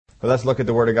Well, let's look at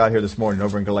the Word of God here this morning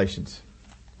over in Galatians.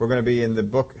 We're going to be in the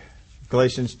book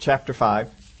Galatians chapter 5.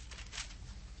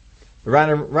 We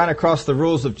ran across the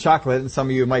rules of chocolate, and some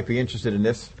of you might be interested in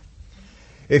this.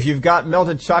 If you've got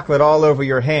melted chocolate all over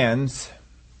your hands,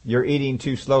 you're eating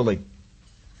too slowly.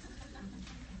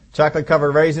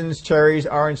 Chocolate-covered raisins, cherries,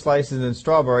 orange slices, and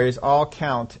strawberries all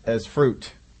count as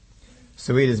fruit.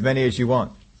 So eat as many as you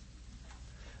want.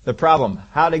 The problem,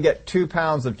 how to get 2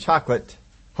 pounds of chocolate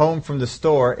home from the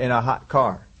store in a hot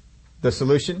car. The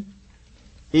solution,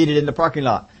 eat it in the parking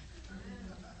lot.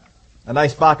 A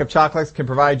nice box of chocolates can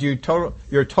provide you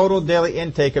your total daily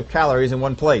intake of calories in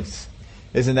one place.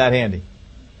 Isn't that handy?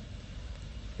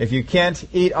 If you can't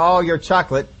eat all your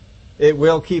chocolate, it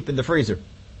will keep in the freezer.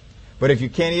 But if you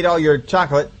can't eat all your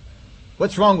chocolate,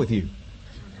 what's wrong with you?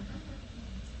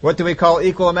 What do we call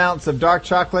equal amounts of dark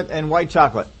chocolate and white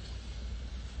chocolate?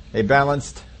 A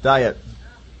balanced diet.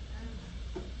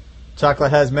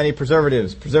 Chocolate has many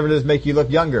preservatives. Preservatives make you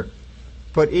look younger.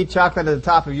 Put eat chocolate at the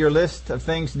top of your list of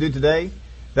things to do today.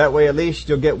 That way at least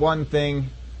you'll get one thing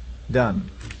done.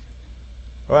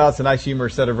 Well, it's a nice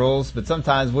humorous set of rules, but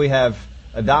sometimes we have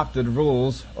adopted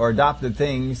rules or adopted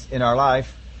things in our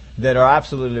life that are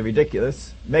absolutely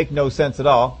ridiculous, make no sense at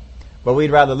all, but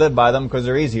we'd rather live by them because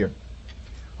they're easier.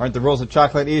 Aren't the rules of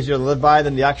chocolate easier to live by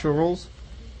than the actual rules?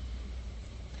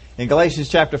 In Galatians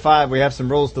chapter 5, we have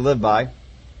some rules to live by.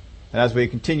 And as we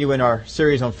continue in our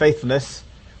series on faithfulness,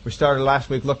 we started last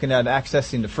week looking at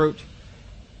accessing the fruit,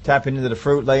 tapping into the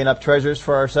fruit, laying up treasures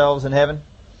for ourselves in heaven.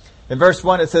 In verse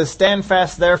 1 it says, "Stand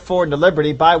fast therefore in the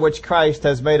liberty by which Christ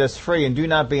has made us free, and do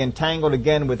not be entangled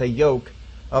again with a yoke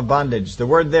of bondage." The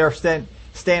word there,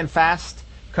 stand fast,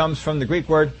 comes from the Greek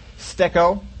word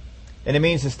steko, and it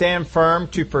means to stand firm,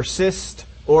 to persist,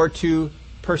 or to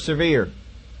persevere.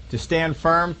 To stand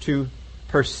firm, to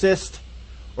persist,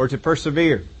 or to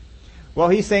persevere. Well,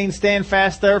 he's saying stand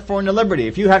fast therefore in the liberty.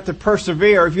 If you have to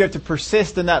persevere, if you have to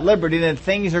persist in that liberty, then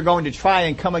things are going to try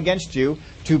and come against you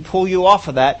to pull you off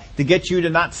of that, to get you to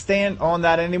not stand on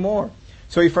that anymore.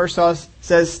 So he first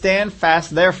says, "Stand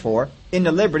fast therefore in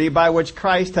the liberty by which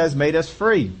Christ has made us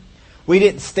free." We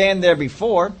didn't stand there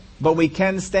before, but we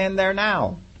can stand there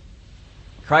now.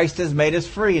 Christ has made us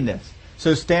free in this.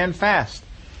 So stand fast.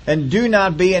 And do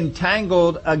not be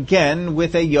entangled again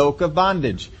with a yoke of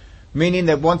bondage. Meaning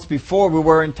that once before we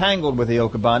were entangled with a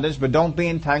yoke of bondage, but don't be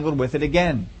entangled with it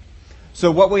again.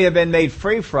 So what we have been made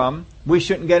free from, we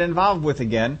shouldn't get involved with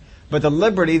again. But the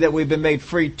liberty that we've been made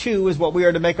free to is what we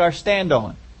are to make our stand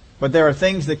on. But there are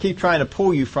things that keep trying to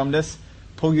pull you from this,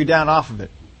 pull you down off of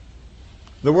it.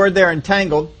 The word there,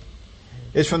 entangled,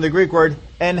 is from the Greek word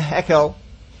enhekel,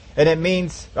 and it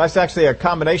means, that's actually a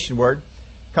combination word,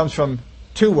 it comes from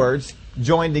two words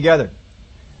joined together.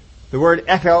 The word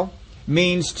echo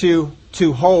means to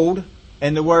hold,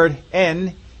 and the word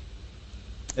en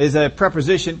is a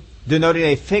preposition denoting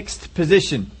a fixed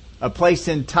position, a place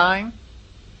in time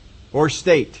or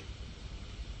state.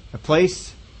 A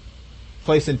place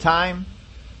in time,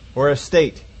 or a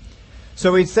state.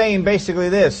 So he's saying basically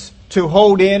this, to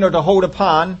hold in or to hold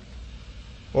upon,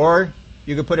 or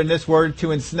you could put in this word,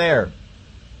 to ensnare.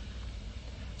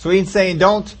 So he's saying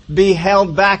don't be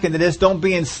held back into this, don't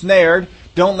be ensnared,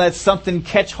 don't let something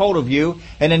catch hold of you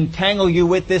and entangle you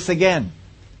with this again.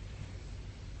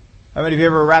 How many of you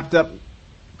ever wrapped up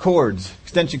cords,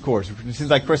 extension cords? It seems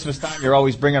like Christmas time, you're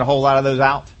always bringing a whole lot of those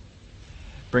out.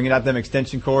 Bringing out them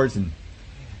extension cords, and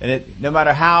no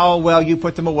matter how well you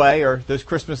put them away, or those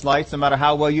Christmas lights, no matter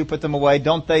how well you put them away,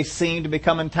 don't they seem to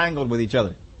become entangled with each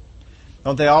other?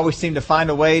 Don't they always seem to find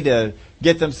a way to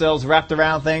get themselves wrapped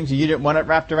around things you didn't want it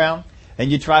wrapped around?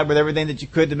 And you tried with everything that you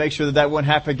could to make sure that wouldn't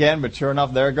happen again, but sure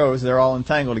enough, there it goes. They're all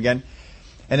entangled again.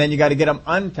 And then you got to get them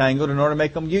untangled in order to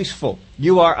make them useful.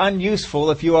 You are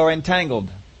unuseful if you are entangled.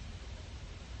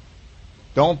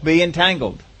 Don't be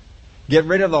entangled. Get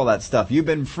rid of all that stuff. You've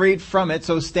been freed from it,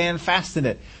 so stand fast in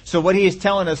it. So what he is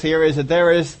telling us here is that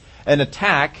there is an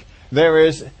attack, there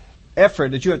is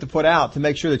effort that you have to put out to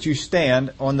make sure that you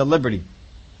stand on the liberty.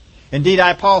 Indeed,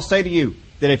 I, Paul, say to you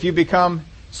that if you become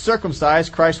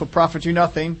circumcised, Christ will profit you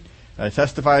nothing. I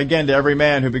testify again to every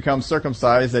man who becomes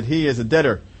circumcised that he is a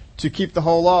debtor to keep the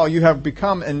whole law. You have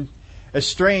become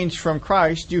estranged from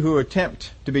Christ, you who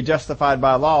attempt to be justified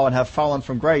by law and have fallen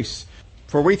from grace.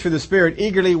 For we through the Spirit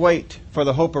eagerly wait for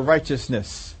the hope of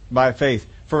righteousness by faith.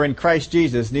 For in Christ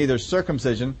Jesus neither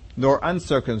circumcision nor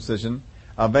uncircumcision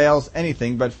avails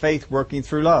anything but faith working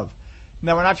through love.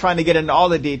 Now, we're not trying to get into all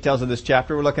the details of this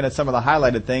chapter. We're looking at some of the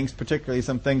highlighted things, particularly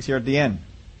some things here at the end.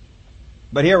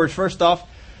 But here, first off,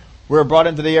 we're brought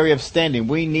into the area of standing.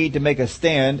 We need to make a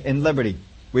stand in liberty.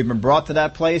 We've been brought to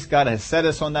that place. God has set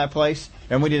us on that place.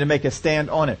 and we need to make a stand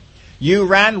on it. You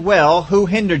ran well. Who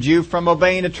hindered you from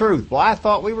obeying the truth? Well, I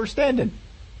thought we were standing.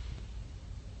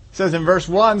 It says in verse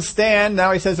 1, stand.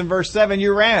 Now he says in verse 7,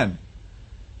 you ran.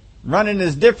 Running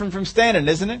is different from standing,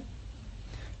 isn't it?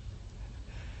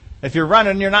 If you're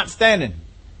running, you're not standing.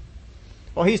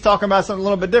 Well, he's talking about something a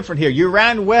little bit different here. You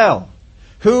ran well.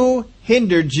 Who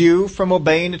hindered you from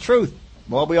obeying the truth?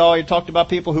 Well, we already talked about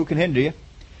people who can hinder you.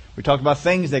 We talked about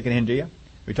things that can hinder you.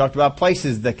 We talked about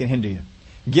places that can hinder you.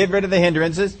 Get rid of the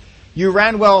hindrances. You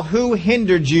ran well. Who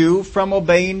hindered you from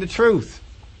obeying the truth?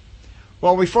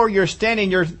 Well, before you're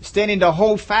standing to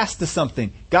hold fast to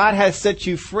something. God has set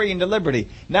you free into liberty.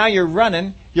 Now you're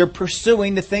running. You're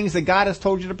pursuing the things that God has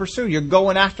told you to pursue. You're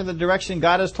going after the direction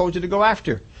God has told you to go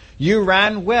after. You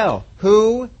ran well.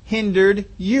 Who hindered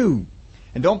you?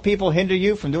 And don't people hinder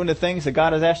you from doing the things that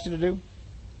God has asked you to do?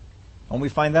 Don't we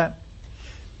find that?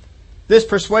 This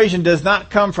persuasion does not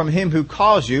come from him who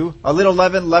calls you. A little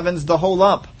leaven leavens the whole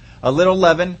lump. A little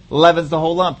leaven leavens the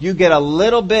whole lump. You get a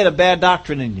little bit of bad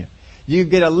doctrine in you. You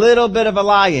get a little bit of a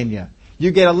lie in you.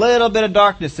 You get a little bit of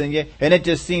darkness in you, and it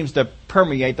just seems to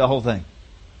permeate the whole thing.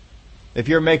 If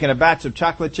you're making a batch of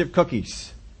chocolate chip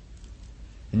cookies,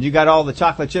 and you got all the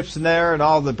chocolate chips in there, and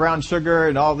all the brown sugar,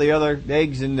 and all the other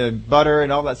eggs, and the butter,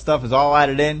 and all that stuff is all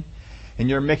added in, and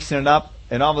you're mixing it up,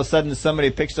 and all of a sudden somebody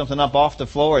picks something up off the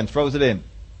floor and throws it in.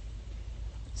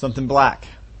 Something black.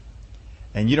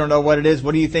 And you don't know what it is.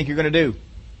 What do you think you're going to do?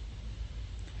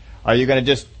 Are you going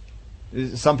to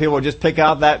some people will just pick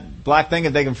out that black thing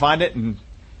if they can find it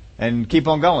and keep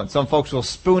on going. Some folks will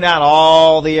spoon out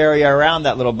all the area around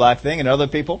that little black thing, and other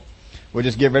people will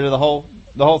just get rid of the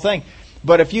whole thing.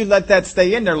 But if you let that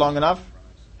stay in there long enough,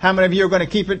 how many of you are going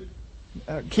to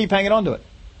keep hanging on to it?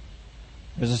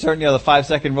 There's a certain, the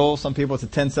 5-second rule. Some people it's a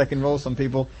 10-second rule. Some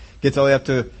people gets all the way up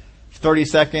to 30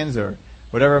 seconds or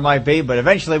whatever it might be. But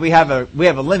eventually we have a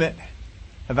limit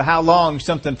of how long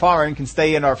something foreign can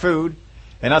stay in our food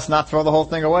and us not throw the whole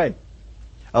thing away.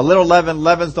 A little leaven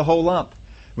leavens the whole lump.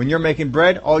 When you're making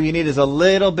bread, all you need is a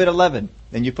little bit of leaven.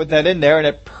 And you put that in there and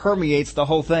it permeates the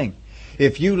whole thing.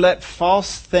 If you let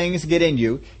false things get in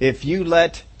you, if you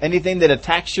let anything that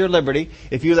attacks your liberty,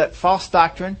 if you let false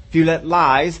doctrine, if you let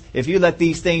lies, if you let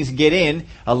these things get in,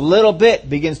 a little bit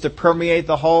begins to permeate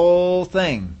the whole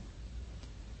thing.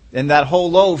 And that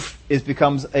whole loaf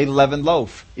becomes a leavened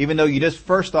loaf, even though you just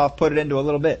first off put it into a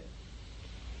little bit.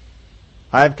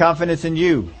 I have confidence in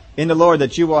you, in the Lord,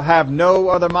 that you will have no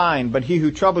other mind, but he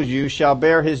who troubles you shall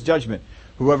bear his judgment,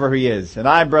 whoever he is. And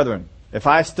I, brethren, if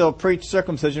I still preach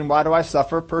circumcision, why do I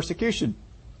suffer persecution?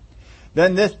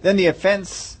 Then the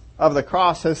offense of the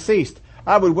cross has ceased.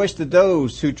 I would wish that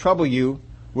those who trouble you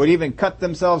would even cut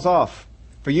themselves off.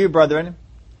 For you, brethren,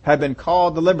 have been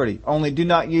called to liberty. Only do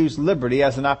not use liberty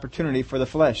as an opportunity for the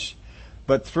flesh,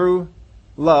 but through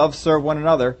love serve one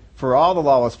another. For all the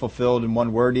law is fulfilled in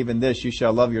one word, even this, you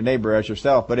shall love your neighbor as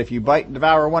yourself. But if you bite and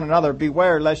devour one another,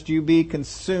 beware lest you be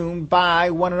consumed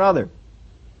by one another.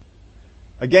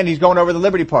 Again, he's going over the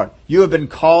liberty part. You have been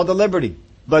called to liberty,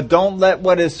 but don't let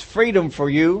what is freedom for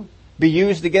you be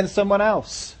used against someone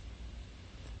else.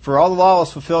 For all the law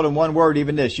is fulfilled in one word,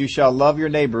 even this, you shall love your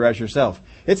neighbor as yourself.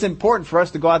 It's important for us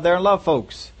to go out there and love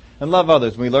folks and love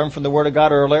others. We learned from the Word of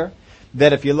God earlier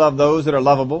that if you love those that are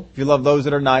lovable, if you love those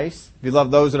that are nice, if you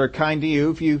love those that are kind to you,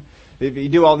 if you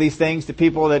do all these things to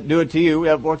people that do it to you,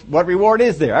 what reward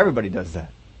is there? Everybody does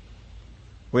that.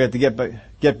 We have to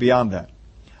get beyond that.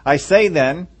 I say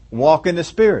then, walk in the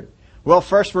Spirit. Well,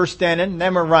 first we're standing,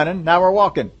 then we're running, now we're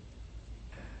walking.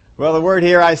 Well, the word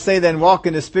here, I say then, walk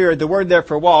in the Spirit. The word there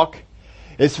for walk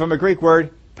is from a Greek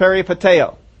word,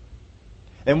 peripateo.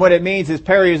 And what it means is,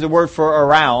 peri is the word for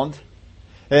around.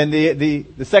 And the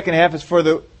second half is for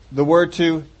the word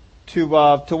to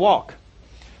walk.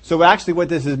 So actually what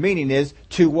this is meaning is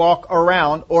to walk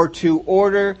around, or to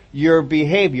order your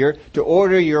behavior, to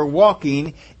order your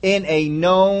walking in a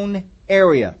known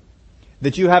area.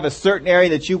 That you have a certain area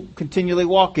that you continually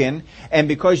walk in, and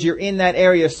because you're in that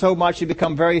area so much, you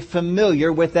become very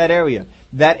familiar with that area.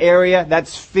 That area, that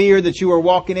sphere that you are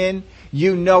walking in,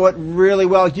 you know it really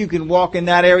well. You can walk in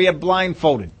that area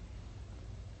blindfolded.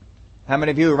 How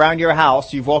many of you around your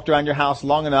house, you've walked around your house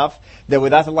long enough that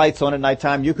without the lights on at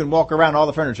nighttime, you can walk around all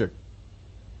the furniture?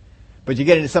 But you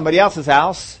get into somebody else's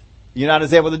house, you're not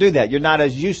as able to do that. You're not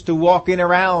as used to walking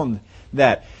around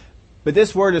that. But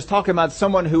this word is talking about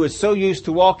someone who is so used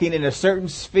to walking in a certain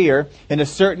sphere, in a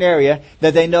certain area,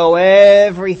 that they know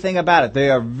everything about it. They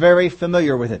are very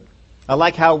familiar with it. I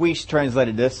like how Weiss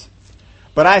translated this.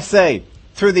 But I say,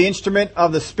 through the instrument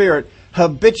of the Spirit,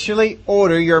 habitually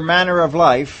order your manner of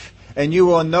life, and you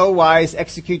will in no wise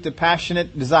execute the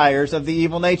passionate desires of the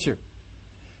evil nature.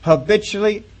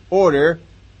 Habitually order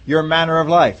your manner of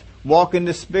life. Walk in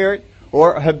the Spirit,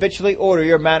 or habitually order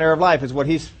your manner of life is what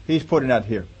he's putting out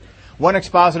here. One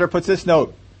expositor puts this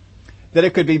note, that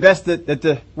it could be best that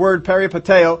the word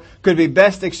peripateo could be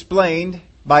best explained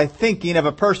by thinking of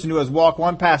a person who has walked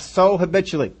one path so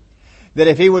habitually that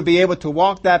if he would be able to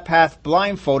walk that path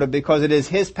blindfolded because it is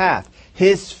his path,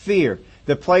 his sphere,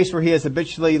 the place where he has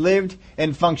habitually lived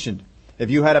and functioned. If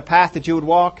you had a path that you would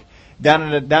walk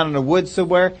down in the woods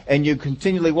somewhere and you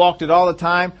continually walked it all the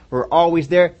time or always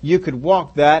there, you could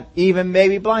walk that even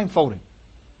maybe blindfolded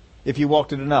if you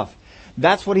walked it enough.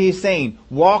 That's what he's saying.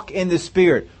 Walk in the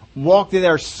Spirit. Walk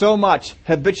there so much,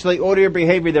 habitually order your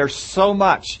behavior there so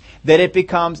much that it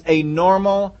becomes a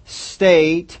normal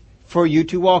state for you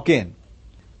to walk in.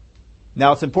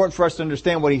 Now it's important for us to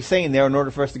understand what he's saying there in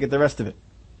order for us to get the rest of it.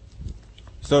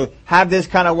 So have this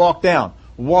kind of walk down.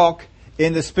 Walk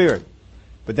in the Spirit.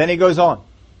 But then he goes on.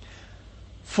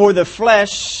 For the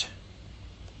flesh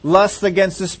lusts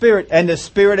against the Spirit, and the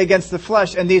Spirit against the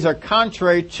flesh, and these are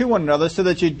contrary to one another, so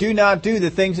that you do not do the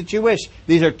things that you wish.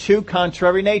 These are two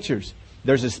contrary natures.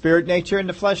 There's a Spirit nature and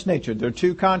the flesh nature. They're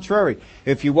two contrary.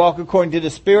 If you walk according to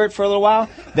the Spirit for a little while,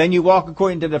 then you walk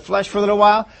according to the flesh for a little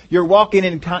while, you're walking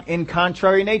in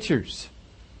contrary natures.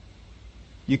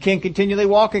 You can't continually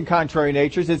walk in contrary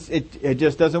natures. It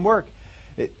just doesn't work.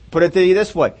 Put it to you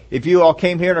this way. If you all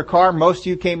came here in a car, most of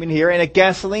you came in here in a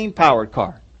gasoline-powered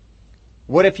car.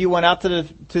 What if you went out to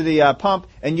the pump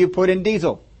and you put in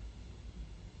diesel?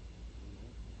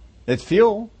 It's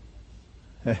fuel.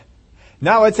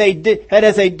 No, it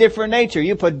has a different nature.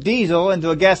 You put diesel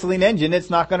into a gasoline engine, it's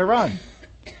not going to run.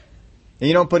 And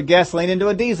you don't put gasoline into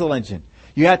a diesel engine.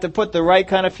 You have to put the right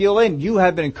kind of fuel in. You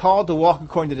have been called to walk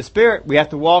according to the Spirit. We have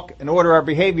to walk and order our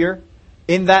behavior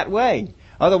in that way.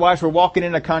 Otherwise, we're walking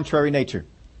in a contrary nature.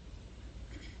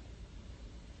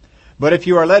 But if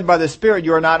you are led by the Spirit,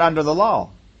 you are not under the law.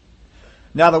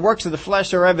 Now the works of the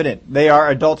flesh are evident. They are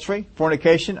adultery,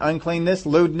 fornication, uncleanness,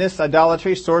 lewdness,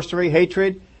 idolatry, sorcery,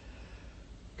 hatred,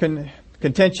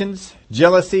 contentions,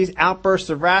 jealousies, outbursts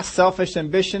of wrath, selfish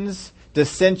ambitions,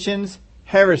 dissensions,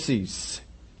 heresies,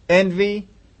 envy,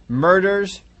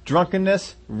 murders,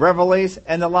 drunkenness, revelries,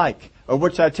 and the like, of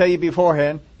which I tell you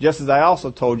beforehand, just as I also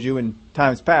told you in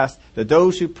times past, that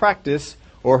those who practice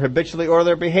or habitually order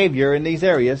their behavior in these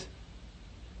areas,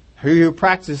 who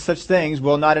practice such things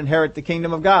will not inherit the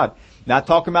kingdom of God. Not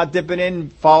talking about dipping in,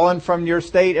 falling from your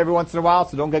state every once in a while,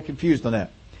 so don't get confused on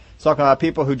that. It's talking about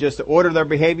people who just order their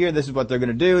behavior, this is what they're going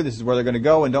to do, this is where they're going to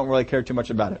go, and don't really care too much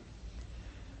about it.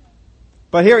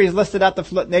 But here he's listed out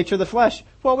the nature of the flesh.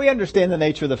 Well, we understand the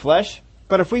nature of the flesh,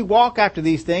 but if we walk after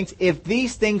these things, if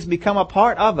these things become a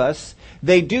part of us,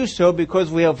 they do so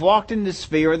because we have walked in the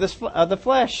sphere of the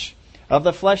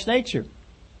flesh nature,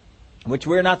 which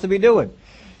we're not to be doing.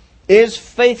 Is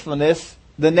faithfulness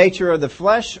the nature of the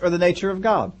flesh or the nature of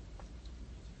God?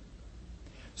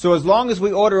 So as long as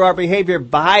we order our behavior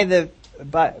by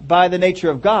the nature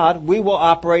of God, we will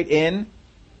operate in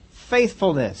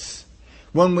faithfulness.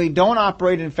 When we don't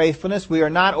operate in faithfulness, we are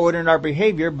not ordering our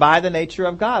behavior by the nature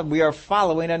of God. We are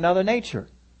following another nature.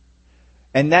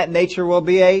 And that nature will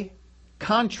be a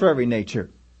contrary nature.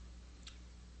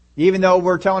 Even though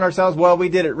we're telling ourselves, well, we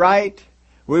did it right,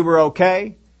 we were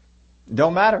okay,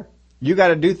 don't matter. You got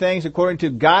to do things according to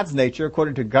God's nature,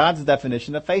 according to God's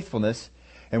definition of faithfulness,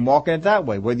 and walking it that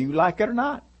way, whether you like it or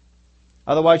not.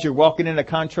 Otherwise, you're walking in a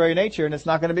contrary nature, and it's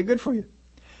not going to be good for you.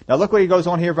 Now, look what he goes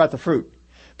on here about the fruit.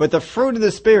 But the fruit of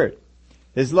the Spirit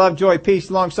is love, joy, peace,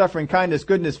 long-suffering, kindness,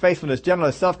 goodness, faithfulness,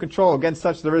 gentleness, self-control. Against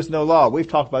such there is no law. We've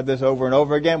talked about this over and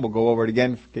over again. We'll go over it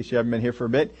again in case you haven't been here for a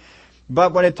bit.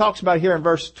 But when it talks about here in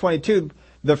verse 22,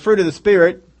 the fruit of the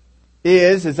Spirit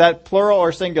is that plural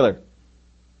or singular?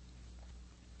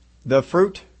 The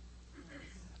fruit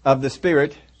of the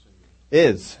Spirit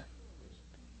is.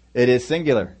 It is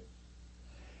singular.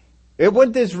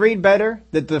 Wouldn't this read better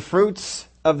that the fruits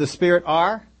of the Spirit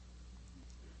are?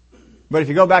 But if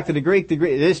you go back to the Greek, it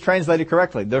is translated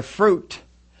correctly. The fruit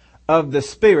of the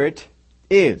Spirit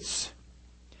is.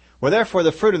 Well, therefore,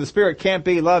 the fruit of the Spirit can't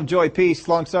be love, joy, peace,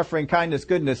 long-suffering, kindness,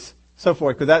 goodness, so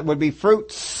forth, because that would be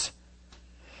fruits.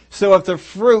 So if the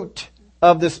fruit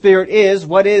of the Spirit is,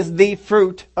 what is the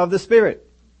fruit of the Spirit?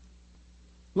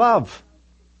 Love.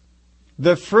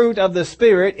 The fruit of the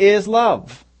Spirit is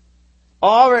love.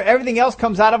 Everything else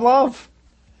comes out of love.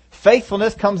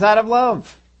 Faithfulness comes out of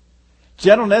love.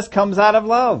 Gentleness comes out of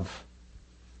love.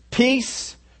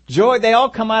 Peace, joy, they all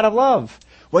come out of love.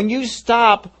 When you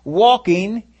stop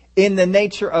walking in the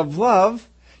nature of love,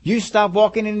 you stop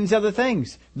walking in these other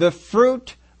things. The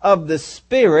fruit of the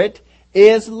Spirit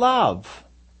is love.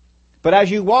 But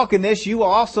as you walk in this, you will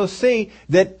also see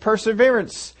that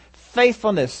perseverance,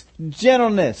 faithfulness,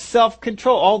 gentleness,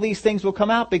 self-control, all these things will come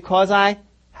out because I'm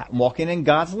walking in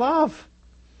God's love.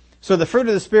 So the fruit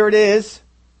of the Spirit is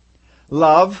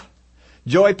love,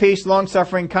 joy, peace,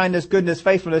 long-suffering, kindness, goodness,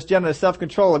 faithfulness, gentleness,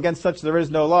 self-control. Against such there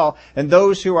is no law. And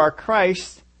those who are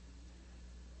Christ's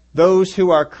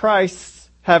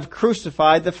have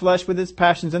crucified the flesh with its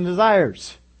passions and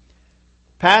desires.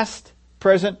 Past,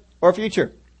 present, or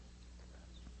future.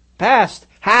 Past,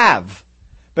 have.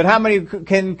 But how many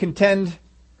can contend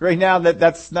right now that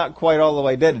that's not quite all the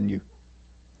way dead in you?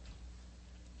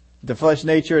 The flesh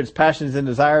nature, its passions and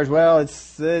desires, well, it's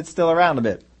still around a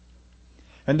bit.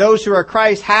 And those who are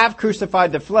Christ have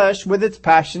crucified the flesh with its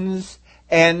passions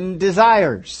and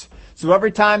desires. So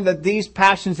every time that these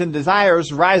passions and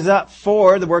desires rise up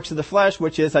for the works of the flesh,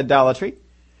 which is idolatry,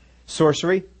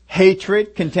 sorcery,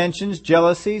 hatred, contentions,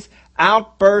 jealousies,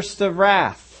 outbursts of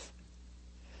wrath,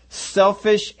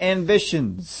 selfish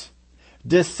ambitions,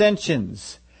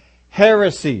 dissensions,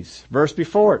 heresies, verse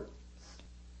before it,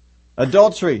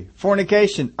 adultery,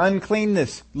 fornication,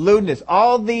 uncleanness, lewdness,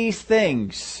 all these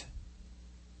things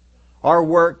are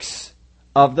works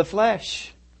of the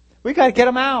flesh. We got to get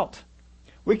them out.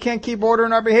 We can't keep order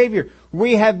in our behavior.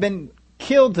 We have been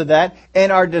killed to that,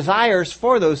 and our desires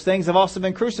for those things have also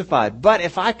been crucified. But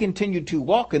if I continue to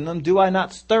walk in them, do I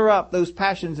not stir up those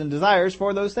passions and desires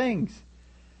for those things?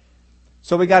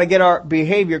 So we got to get our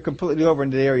behavior completely over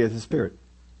into the area of the Spirit.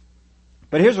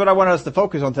 But here's what I want us to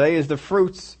focus on today is the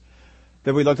fruits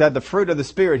that we looked at, the fruit of the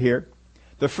Spirit here.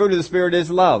 The fruit of the Spirit is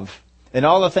love. And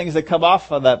all the things that come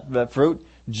off of that fruit,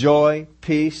 joy,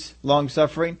 peace,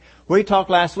 long-suffering. We talked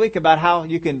last week about how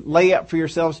you can lay up for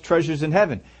yourselves treasures in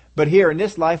heaven. But here in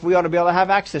this life, we ought to be able to have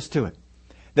access to it.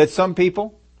 That some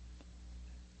people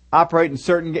operate in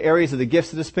certain areas of the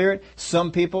gifts of the Spirit.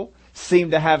 Some people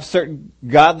seem to have certain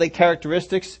godly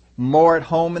characteristics more at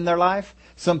home in their life.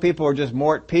 Some people are just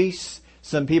more at peace.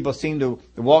 Some people seem to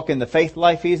walk in the faith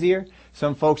life easier.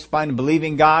 Some folks find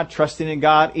believing God, trusting in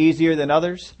God easier than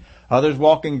others. Others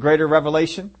walk in greater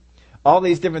revelation. All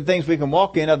these different things we can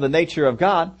walk in of the nature of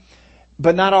God.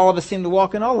 But not all of us seem to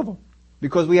walk in all of them.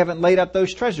 Because we haven't laid up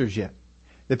those treasures yet.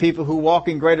 The people who walk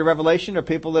in greater revelation are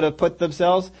people that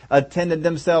have attended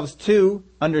themselves to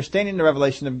understanding the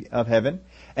revelation of heaven,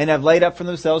 and have laid up for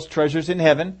themselves treasures in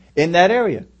heaven in that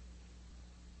area.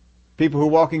 People who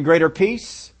walk in greater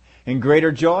peace and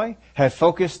greater joy have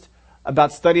focused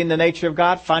about studying the nature of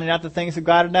God, finding out the things of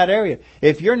God in that area.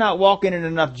 If you're not walking in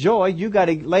enough joy, you got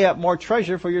to lay up more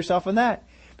treasure for yourself in that.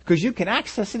 Because you can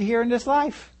access it here in this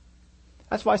life.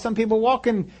 That's why some people walk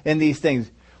in these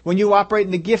things. When you operate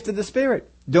in the gift of the Spirit,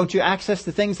 don't you access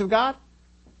the things of God?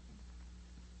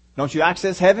 Don't you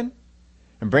access heaven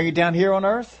and bring it down here on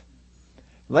earth?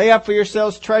 Lay up for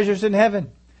yourselves treasures in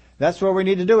heaven. That's where we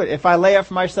need to do it. If I lay up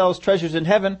for myself treasures in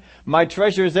heaven, my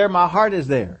treasure is there, my heart is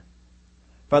there.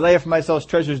 If I lay up for myself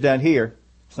treasures down here,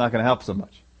 it's not going to help so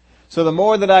much. So the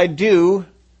more that I do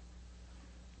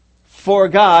for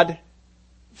God,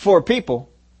 for people,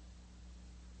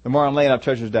 the more I'm laying up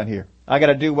treasures down here. I got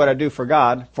to do what I do for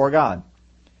God,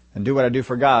 and do what I do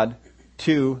for God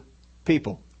to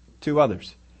people, to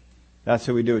others. That's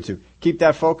who we do it to. Keep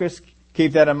that focus.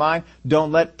 Keep that in mind.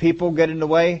 Don't let people get in the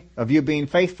way of you being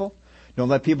faithful. Don't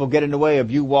let people get in the way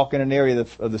of you walking in an area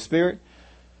of the Spirit.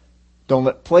 Don't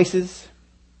let places,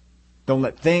 don't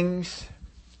let things,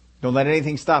 don't let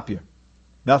anything stop you.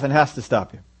 Nothing has to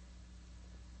stop you.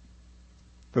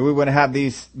 But we want to have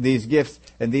these gifts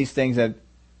and these things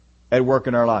at work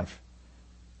in our life.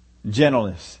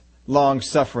 Gentleness,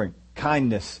 long-suffering,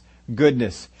 kindness,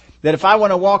 goodness. That if I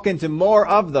want to walk into more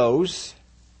of those,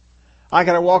 I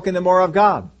got to walk into more of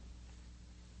God.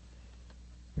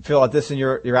 You fill out this in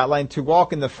your outline. To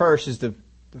walk in the first is the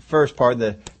first part,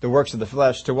 the works of the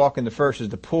flesh. To walk in the first is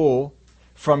to pull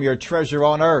from your treasure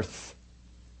on earth.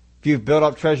 If you've built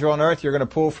up treasure on earth, you're going to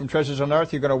pull from treasures on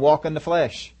earth. You're going to walk in the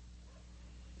flesh.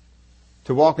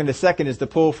 To walk in the second is to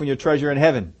pull from your treasure in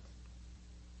heaven.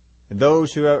 And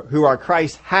those who are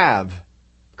Christ have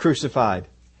crucified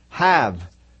the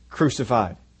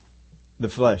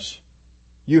flesh.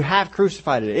 You have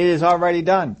crucified it. It is already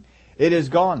done. It is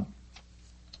gone.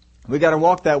 We got to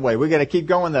walk that way. We got to keep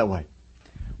going that way.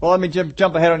 Well, let me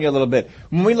jump ahead on you a little bit.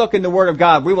 When we look in the Word of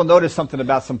God, we will notice something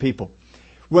about some people.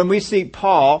 When we see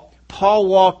Paul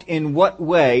walked in what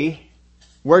way?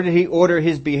 Where did he order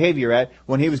his behavior at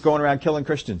when he was going around killing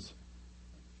Christians?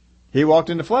 He walked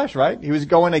in the flesh, right? He was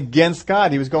going against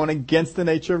God. He was going against the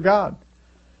nature of God.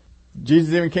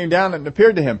 Jesus even came down and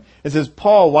appeared to him. It says,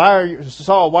 Saul,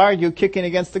 why are you kicking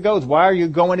against the goads? Why are you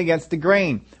going against the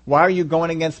grain? Why are you going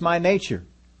against my nature?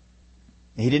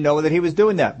 He didn't know that he was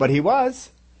doing that, but he was.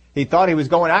 He thought he was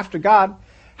going after God.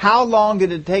 How long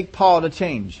did it take Paul to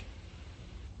change?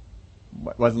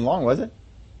 It wasn't long, was it?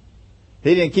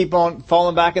 He didn't keep on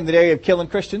falling back in the area of killing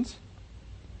Christians.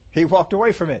 He walked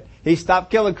away from it. He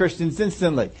stopped killing Christians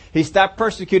instantly. He stopped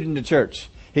persecuting the church.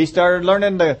 He started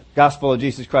learning the gospel of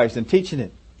Jesus Christ and teaching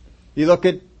it. You look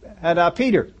at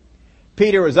Peter.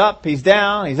 Peter was up, he's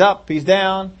down, he's up, he's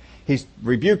down. He's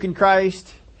rebuking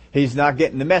Christ. He's not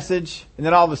getting the message. And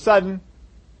then all of a sudden,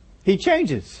 he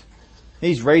changes.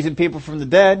 He's raising people from the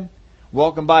dead,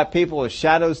 walking by people with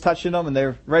shadows touching them, and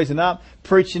they're raising up,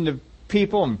 preaching to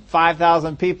people, and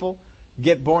 5,000 people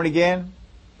get born again,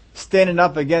 standing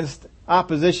up against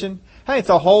opposition. Hey, it's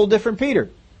a whole different Peter.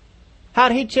 How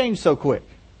did he change so quick?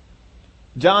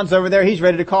 John's over there. He's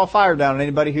ready to call fire down on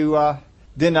anybody who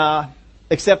didn't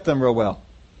accept them real well.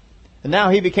 And now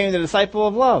he became the disciple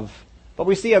of love. But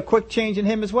we see a quick change in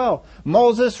him as well.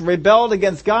 Moses rebelled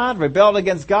against God,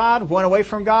 went away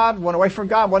from God, wasn't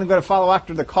going to follow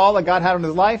after the call that God had on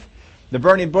his life. The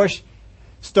burning bush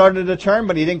started to turn,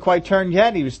 but he didn't quite turn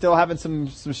yet. He was still having some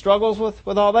struggles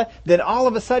with all that. Then all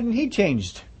of a sudden he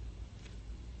changed.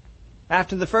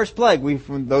 After the first plague,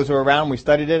 those who were around, we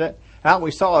studied it out.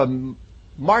 We saw a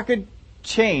marked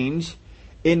change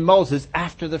in Moses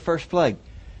after the first plague.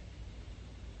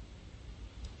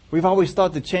 We've always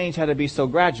thought the change had to be so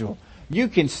gradual. You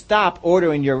can stop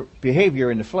ordering your behavior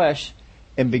in the flesh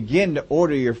and begin to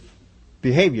order your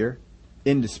behavior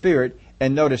in the spirit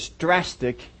and notice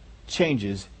drastic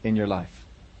changes in your life.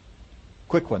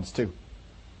 Quick ones too.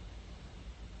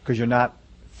 Because you're not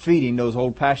feeding those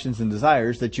old passions and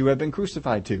desires that you have been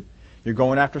crucified to. You're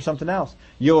going after something else.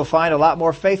 You will find a lot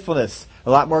more faithfulness,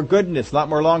 a lot more goodness, a lot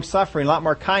more long-suffering, a lot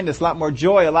more kindness, a lot more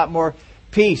joy, a lot more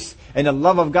peace. And the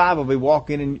love of God will be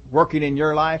working in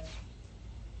your life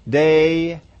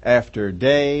day after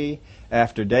day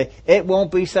after day. It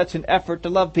won't be such an effort to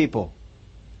love people.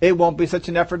 It won't be such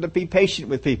an effort to be patient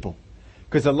with people.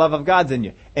 Because the love of God's in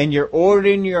you. And you're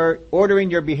ordering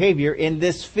your behavior in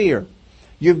this sphere.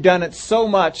 You've done it so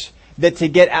much that to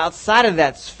get outside of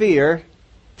that sphere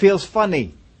feels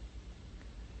funny.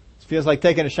 It feels like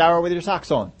taking a shower with your socks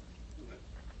on.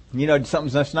 You know,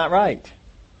 something's just not right.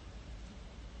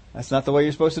 That's not the way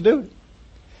you're supposed to do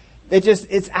it.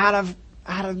 It's out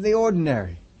of the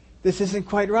ordinary. This isn't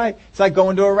quite right. It's like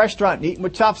going to a restaurant and eating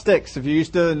with chopsticks if you're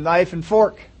used to a knife and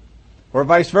fork. Or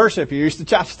vice versa if you're used to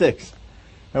chopsticks.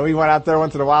 And we went out there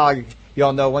once in a while. You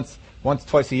all know once,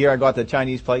 twice a year I go out to a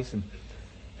Chinese place and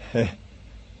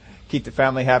keep the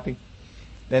family happy.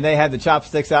 Then they had the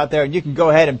chopsticks out there and you can go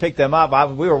ahead and pick them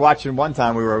up. We were watching one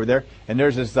time we were over there and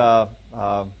there's this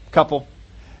couple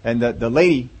and the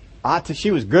lady,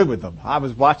 she was good with them. I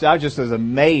was just as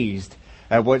amazed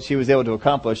at what she was able to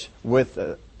accomplish with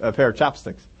a pair of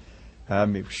chopsticks.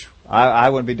 I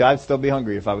wouldn't be, I'd still be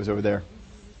hungry if I was over there.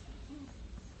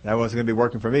 That wasn't going to be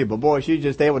working for me. But boy, she was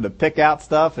just able to pick out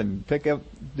stuff and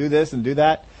do this and do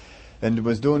that, and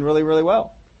was doing really, really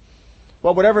well.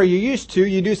 Well, whatever you're used to,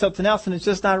 you do something else and it's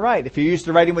just not right. If you're used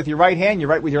to writing with your right hand, you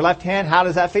write with your left hand, how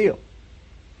does that feel?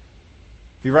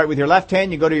 If you write with your left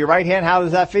hand, you go to your right hand, how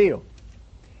does that feel?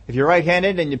 If you're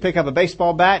right-handed and you pick up a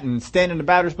baseball bat and stand in the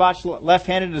batter's box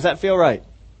left-handed, does that feel right?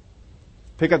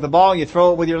 Pick up the ball and you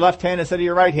throw it with your left hand instead of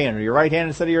your right hand, or your right hand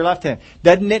instead of your left hand.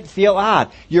 Doesn't it feel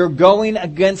odd? You're going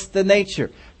against the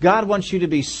nature. God wants you to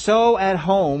be so at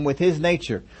home with His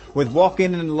nature, with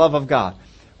walking in the love of God,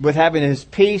 with having His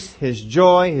peace, His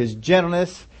joy, His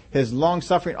gentleness, His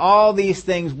long-suffering, all these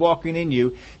things walking in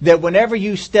you, that whenever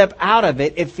you step out of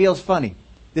it, it feels funny.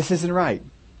 This isn't right.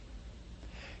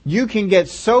 You can get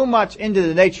so much into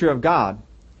the nature of God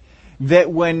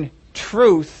that when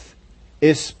truth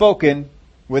is spoken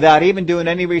without even doing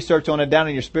any research on it down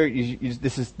in your spirit,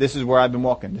 this is where I've been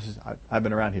walking. I've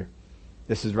been around here.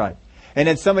 This is right. And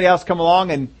then somebody else come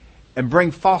along and bring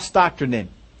false doctrine in.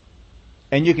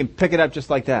 And you can pick it up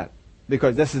just like that.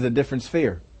 Because this is a different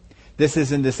sphere. This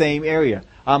is in the same area.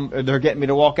 They're getting me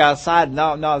to walk outside.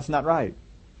 No, it's not right.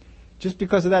 Just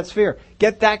because of that sphere.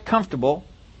 Get that comfortable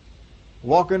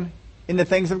walking in the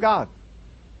things of God.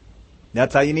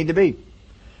 That's how you need to be.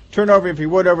 Turn over, if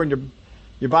you would, over in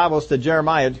your Bibles to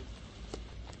Jeremiah.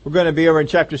 We're going to be over in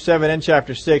chapter 7 and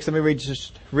chapter 6. Let me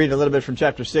read a little bit from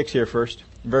chapter 6 here first.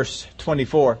 Verse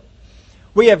 24.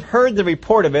 We have heard the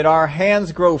report of it. Our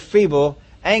hands grow feeble.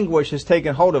 Anguish has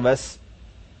taken hold of us.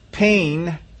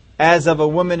 Pain as of a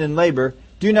woman in labor.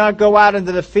 Do not go out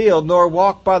into the field, nor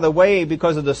walk by the way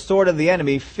because of the sword of the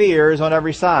enemy. Fear is on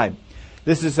every side.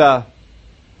 This is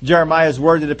Jeremiah's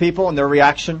word to the people and their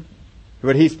reaction.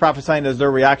 What he's prophesying is their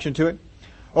reaction to it.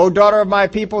 O daughter of my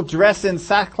people, dress in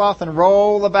sackcloth and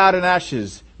roll about in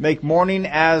ashes. Make mourning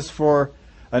as for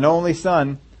an only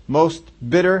son, most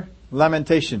bitter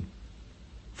lamentation.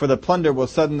 For the plunder will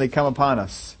suddenly come upon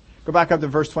us. Go back up to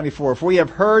verse 24. If we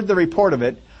have heard the report of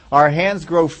it, our hands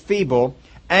grow feeble.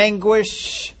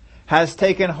 Anguish has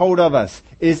taken hold of us.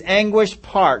 Is anguish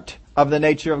part of the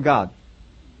nature of God?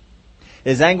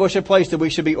 Is anguish a place that we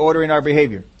should be ordering our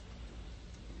behavior?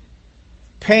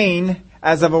 Pain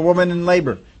as of a woman in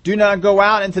labor. Do not go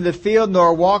out into the field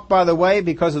nor walk by the way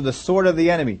because of the sword of the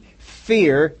enemy.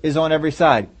 Fear is on every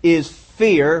side. Is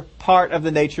fear part of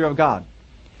the nature of God?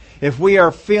 If we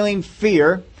are feeling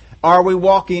fear, are we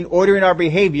walking, ordering our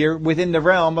behavior within the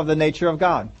realm of the nature of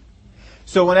God?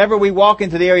 So whenever we walk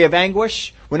into the area of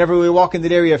anguish, whenever we walk into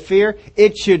the area of fear,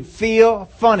 it should feel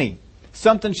funny.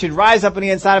 Something should rise up on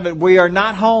the inside of it. We are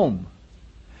not home.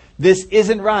 This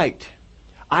isn't right.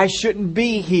 I shouldn't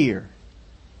be here.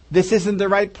 This isn't the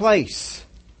right place.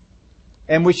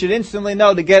 And we should instantly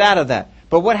know to get out of that.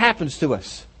 But what happens to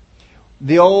us?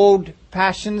 The old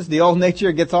passions, the old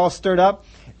nature gets all stirred up.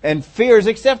 And fear is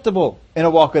acceptable in a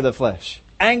walk of the flesh.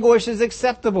 Anguish is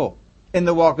acceptable in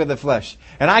the walk of the flesh.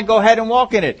 And I go ahead and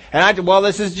walk in it. And well,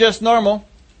 this is just normal.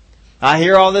 I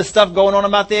hear all this stuff going on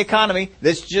about the economy.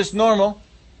 This is just normal.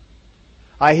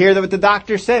 I hear that what the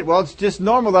doctor said. Well, it's just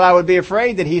normal that I would be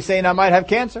afraid that he's saying I might have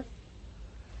cancer.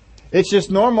 It's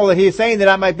just normal that he's saying that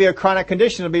I might be a chronic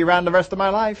condition to be around the rest of my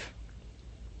life.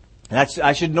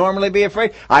 I should normally be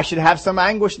afraid. I should have some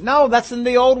anguish. No, that's in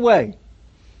the old way.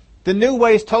 The new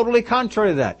way is totally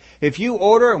contrary to that. If you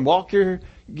order and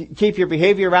keep your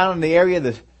behavior around in the area of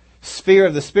the sphere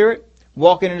of the Spirit,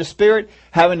 walking in the Spirit,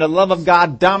 having the love of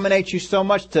God dominate you so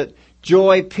much that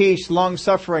joy, peace,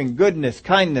 long-suffering, goodness,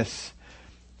 kindness,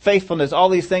 faithfulness, all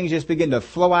these things just begin to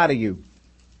flow out of you.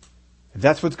 If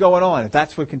that's what's going on, if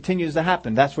that's what continues to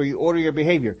happen, that's where you order your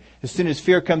behavior. As soon as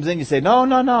fear comes in, you say, no,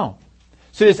 no, no.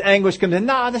 As soon as anguish comes in,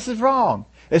 no, this is wrong.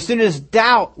 As soon as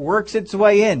doubt works its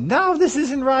way in, no, this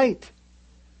isn't right.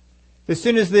 As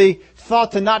soon as the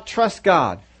thought to not trust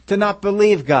God, to not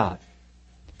believe God,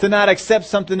 to not accept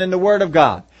something in the Word of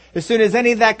God, as soon as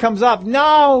any of that comes up,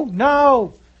 no,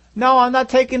 I'm not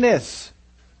taking this.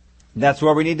 That's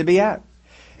where we need to be at.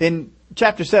 In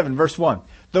chapter 7, verse 1,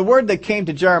 the word that came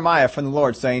to Jeremiah from the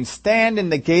Lord, saying, stand in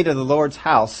the gate of the Lord's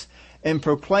house, and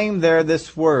proclaim there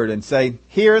this word, and say,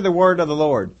 hear the word of the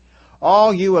Lord,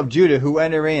 all you of Judah who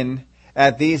enter in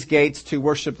at these gates to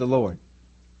worship the Lord.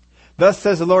 Thus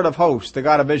says the Lord of hosts, the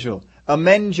God of Israel,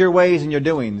 amend your ways and your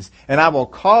doings, and I will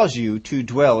cause you to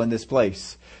dwell in this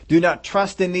place. Do not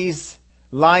trust in these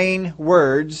lying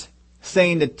words,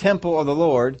 saying the temple of the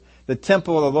Lord, the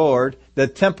temple of the Lord, the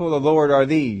temple of the Lord are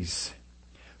these.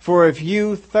 For if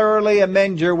you thoroughly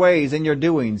amend your ways and your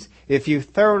doings, if you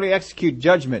thoroughly execute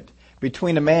judgment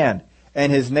between a man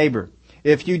and his neighbor,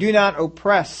 if you do not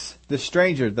oppress the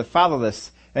stranger, the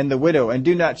fatherless, and the widow, and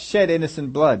do not shed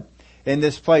innocent blood in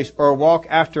this place, or walk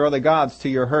after other gods to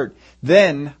your hurt,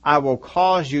 then I will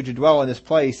cause you to dwell in this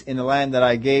place in the land that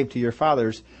I gave to your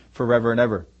fathers forever and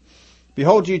ever.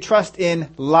 Behold, you trust in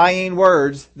lying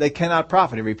words that cannot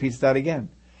profit. He repeats that again.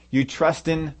 You trust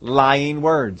in lying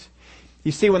words.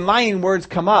 You see, when lying words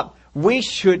come up, we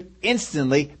should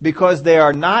instantly, because they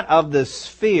are not of the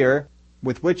sphere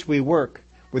with which we work,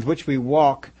 with which we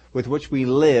walk, with which we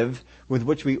live, with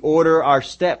which we order our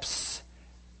steps.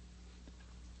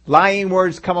 Lying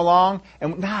words come along,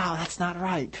 and no, that's not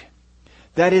right.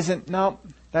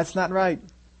 That's not right.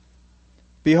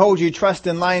 Behold, you trust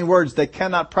in lying words that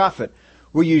cannot profit.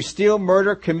 Will you steal,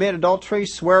 murder, commit adultery,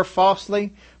 swear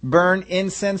falsely, burn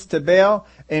incense to Baal,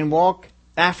 and walk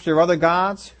after other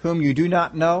gods whom you do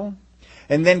not know?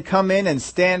 And then come in and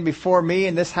stand before me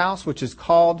in this house, which is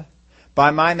called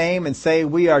by my name, and say,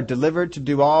 we are delivered to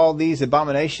do all these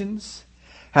abominations?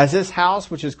 Has this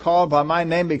house, which is called by my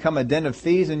name, become a den of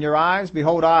thieves in your eyes?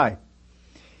 Behold,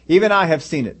 even I have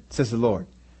seen it, says the Lord.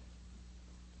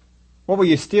 What will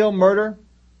you steal, murder?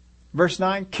 Verse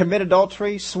 9, commit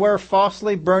adultery, swear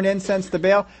falsely, burn incense to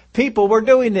Baal. People were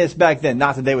doing this back then.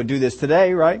 Not that they would do this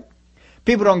today, right?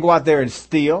 People don't go out there and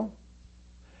steal.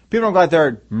 People don't go out there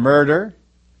and murder,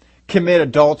 commit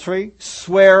adultery,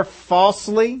 swear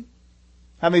falsely.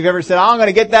 How many of you ever said, I'm going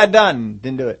to get that done?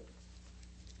 Didn't do it.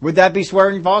 Would that be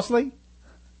swearing falsely?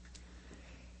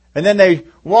 And then they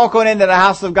walk on into the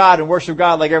house of God and worship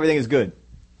God like everything is good.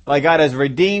 Like God has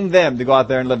redeemed them to go out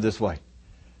there and live this way.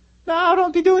 No,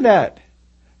 don't be doing that.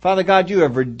 Father God, you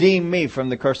have redeemed me from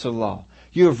the curse of the law.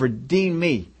 You have redeemed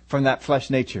me from that flesh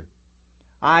nature.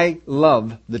 I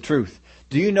love the truth.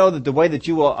 Do you know that the way that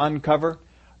you will uncover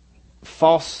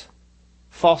falseness,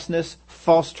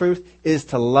 false truth, is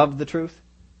to love the truth?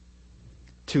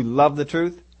 to love the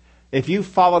truth, if you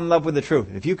fall in love with the truth,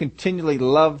 if you continually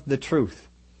love the truth,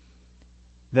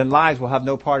 then lies will have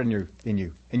no part in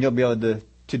you, and you'll be able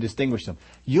to distinguish them.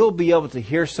 You'll be able to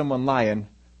hear someone lying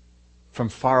from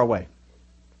far away.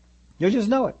 You'll just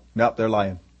know it. Nope, they're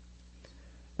lying.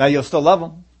 Now you'll still love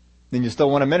them. Then you still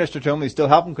want to minister to them. You still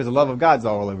help them because the love of God's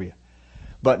all over you.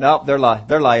 But nope, they're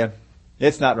lying.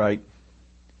 It's not right.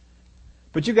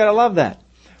 But you got to love that.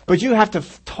 But you have to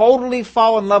totally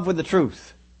fall in love with the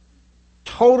truth.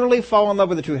 Totally fall in love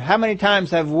with the truth. How many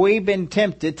times have we been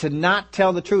tempted to not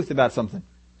tell the truth about something?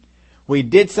 We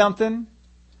did something.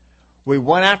 We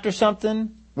went after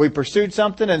something. We pursued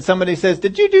something, and somebody says,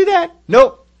 "Did you do that?"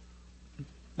 Nope.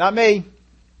 Not me.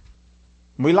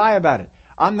 We lie about it.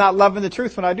 I'm not loving the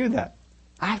truth when I do that.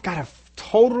 I've got to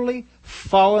totally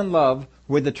fall in love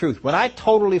with the truth. When I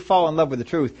totally fall in love with the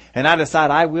truth and I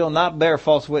decide I will not bear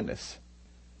false witness,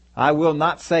 I will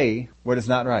not say what is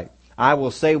not right. I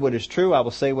will say what is true. I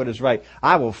will say what is right.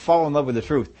 I will fall in love with the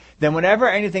truth. Then whenever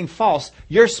anything false,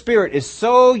 your spirit is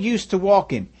so used to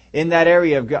walking in that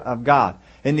area of God,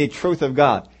 in the truth of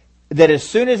God, that as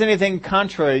soon as anything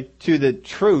contrary to the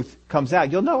truth comes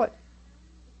out, you'll know it.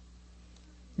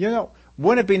 You know,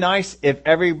 wouldn't it be nice if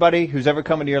everybody who's ever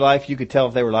come into your life, you could tell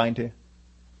if they were lying to you?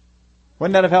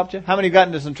 Wouldn't that have helped you? How many got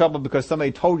into some trouble because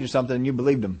somebody told you something and you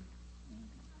believed them?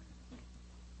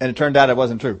 And it turned out it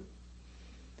wasn't true.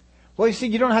 Well, you see,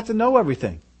 you don't have to know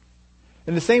everything.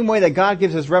 In the same way that God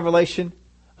gives us revelation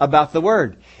about the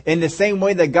Word. In the same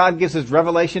way that God gives us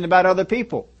revelation about other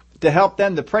people. To help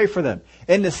them, to pray for them.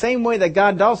 In the same way that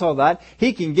God does all that,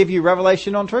 He can give you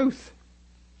revelation on truth.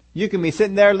 You can be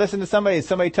sitting there listening to somebody and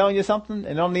somebody telling you something,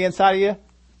 and on the inside of you,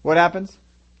 what happens?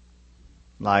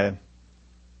 Lying.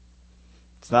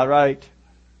 It's not right.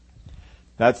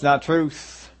 That's not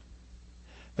truth.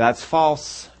 That's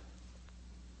false.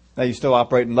 Now you still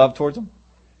operate in love towards them?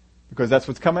 Because that's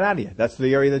what's coming out of you. That's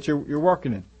the area that you're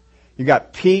working in. You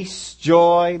got peace,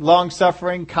 joy,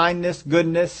 long-suffering, kindness,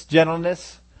 goodness,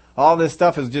 gentleness. All this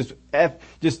stuff is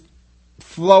just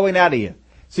flowing out of you.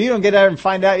 So you don't get there and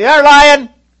find out, you're lying!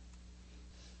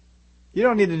 You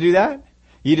don't need to do that.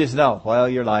 You just know, well,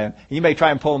 you're lying. You may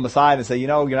try and pull them aside and say,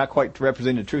 you're not quite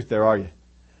representing the truth there, are you?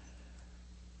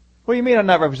 What do you mean I'm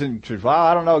not representing the truth? Well,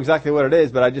 I don't know exactly what it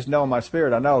is, but I just know in my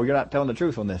spirit, I know you're not telling the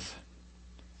truth on this.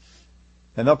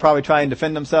 And they'll probably try and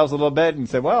defend themselves a little bit and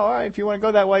say, well, all right, if you want to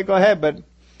go that way, go ahead. But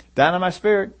down in my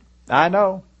spirit, I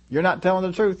know you're not telling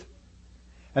the truth.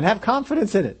 And have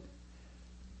confidence in it.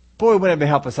 Boy, wouldn't it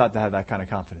help us out to have that kind of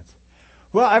confidence?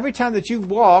 Well, every time that you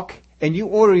walk and you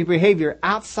order your behavior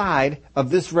outside of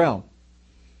this realm,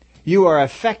 you are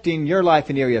affecting your life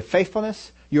in the area of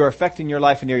faithfulness. You are affecting your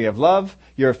life in the area of love.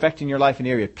 You're affecting your life in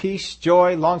the area of peace,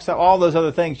 joy, long-suffering, all those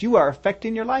other things. You are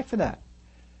affecting your life in that.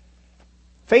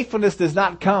 Faithfulness does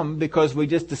not come because we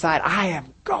just decide, I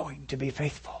am going to be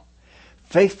faithful.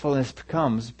 Faithfulness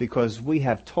comes because we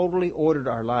have totally ordered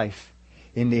our life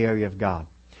in the area of God.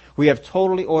 We have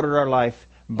totally ordered our life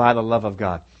by the love of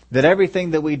God. That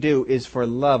everything that we do is for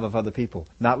love of other people,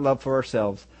 not love for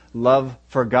ourselves. Love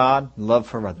for God, love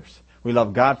for others. We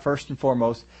love God first and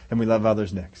foremost, and we love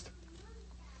others next.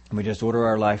 And we just order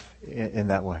our life in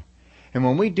that way. And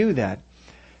when we do that,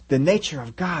 the nature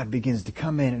of God begins to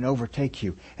come in and overtake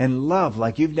you. And love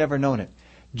like you've never known it.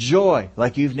 Joy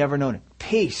like you've never known it.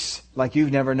 Peace like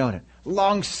you've never known it.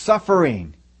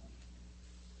 Long-suffering.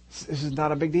 This is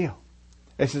not a big deal.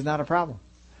 This is not a problem.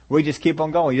 We just keep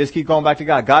on going. You just keep going back to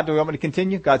God. God, do we want me to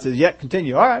continue? God says, yeah,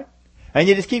 continue. All right. And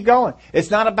you just keep going.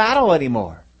 It's not a battle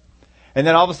anymore. And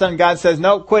then all of a sudden God says,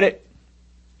 no, quit it.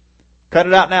 Cut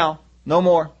it out now. No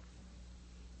more.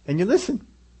 And you listen.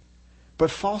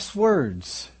 But false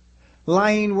words,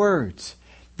 lying words,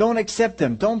 don't accept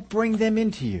them. Don't bring them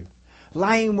into you.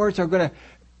 Lying words are going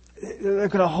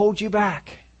to hold you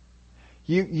back.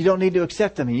 You don't need to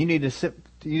accept them. You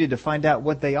need to find out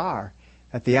what they are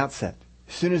at the outset.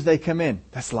 As soon as they come in,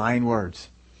 that's lying words.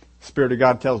 The Spirit of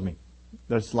God tells me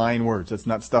that's lying words. That's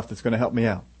not stuff that's going to help me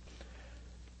out.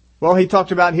 Well, he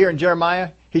talked about here in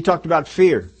Jeremiah, he talked about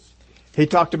fear. He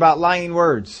talked about lying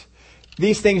words.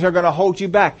 These things are going to hold you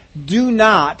back. Do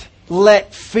not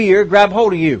let fear grab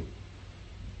hold of you.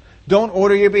 Don't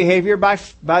order your behavior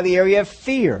by the area of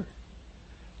fear.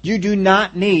 You do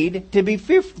not need to be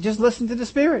fearful. Just listen to the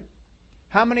Spirit.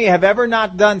 How many have ever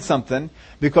not done something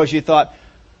because you thought,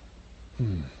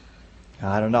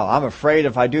 I don't know, I'm afraid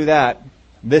if I do that,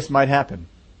 this might happen.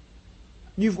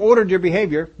 You've ordered your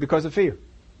behavior because of fear.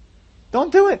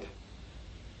 Don't do it.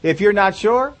 If you're not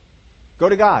sure, go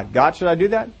to God. God, should I do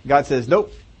that? God says,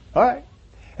 nope. All right.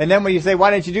 And then when you say,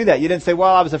 why didn't you do that? You didn't say,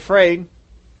 well, I was afraid.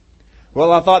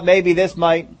 Well, I thought maybe this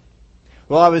might.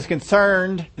 Well, I was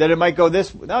concerned that it might go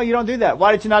this. No, you don't do that.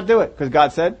 Why did you not do it? Because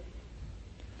God said.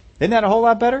 Isn't that a whole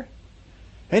lot better?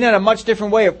 Isn't that a much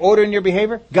different way of ordering your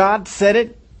behavior? God said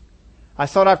it. I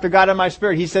sought after God in my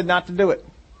spirit. He said not to do it.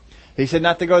 He said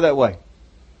not to go that way.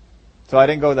 So I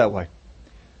didn't go that way.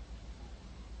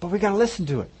 But we got to listen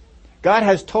to it. God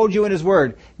has told you in His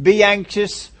Word, be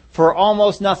anxious for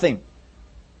almost nothing.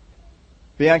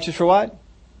 Be anxious for what?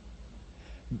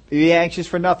 Be anxious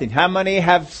for nothing. How many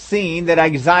have seen that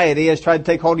anxiety has tried to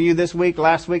take hold of you this week,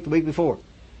 last week, the week before?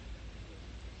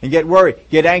 And get worried,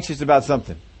 get anxious about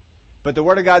something. But the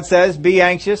Word of God says, be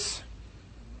anxious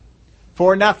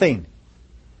for nothing.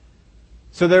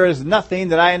 So there is nothing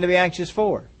that I am to be anxious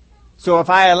for. So if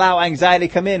I allow anxiety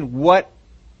to come in, what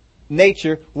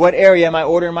nature, what area am I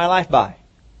ordering my life by?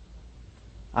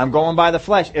 I'm going by the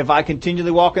flesh. If I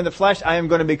continually walk in the flesh, I am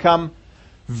going to become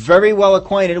very well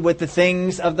acquainted with the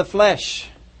things of the flesh.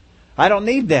 I don't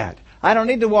need that. I don't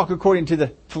need to walk according to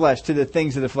the flesh, to the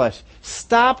things of the flesh.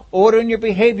 Stop ordering your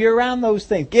behavior around those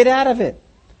things. Get out of it.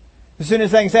 As soon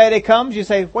as anxiety comes, you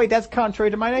say, wait, that's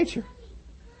contrary to my nature.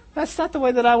 That's not the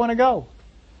way that I want to go.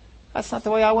 That's not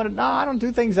the way I want to. No, I don't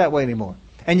do things that way anymore.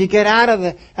 And you get out of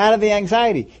the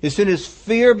anxiety. As soon as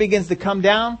fear begins to come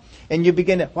down, and you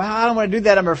begin to, well, I don't want to do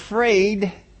that. I'm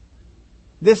afraid.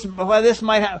 This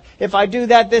might happen. If I do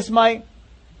that, this might.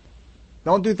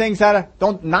 Don't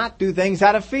not do things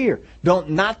out of fear. Don't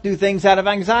not do things out of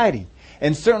anxiety.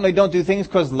 And certainly don't do things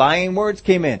because lying words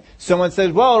came in. Someone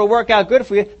says, well, it'll work out good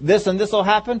for you. This and this will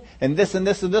happen. And this and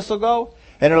this and this will go.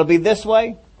 And it'll be this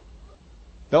way.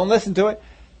 Don't listen to it.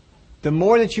 The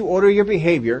more that you order your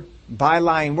behavior by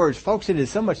lying words, folks, it is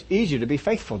so much easier to be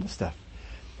faithful to stuff.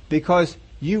 Because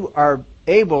you are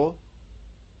able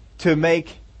to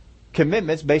make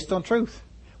commitments based on truth.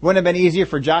 Wouldn't it have been easier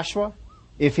for Joshua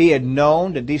if he had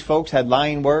known that these folks had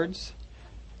lying words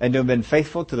and to have been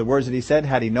faithful to the words that he said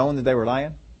had he known that they were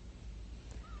lying?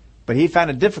 But he found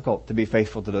it difficult to be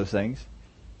faithful to those things.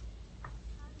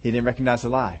 He didn't recognize the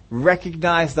lie.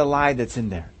 Recognize the lie that's in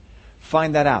there.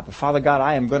 Find that out. But Father God,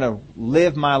 I am going to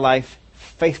live my life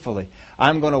faithfully.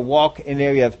 I'm going to walk in the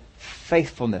area of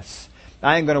faithfulness.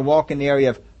 I am going to walk in the area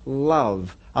of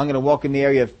love. I'm going to walk in the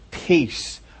area of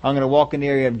peace. I'm going to walk in the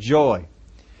area of joy.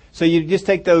 So you just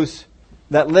take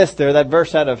that list there, that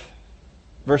verse out of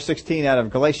verse 16 out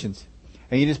of Galatians,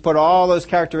 and you just put all those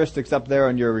characteristics up there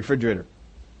on your refrigerator.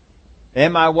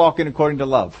 Am I walking according to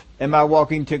love? Am I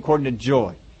walking according to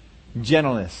joy,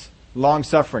 gentleness,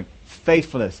 long-suffering,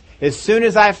 faithfulness? As soon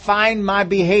as I find my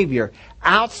behavior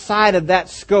outside of that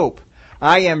scope,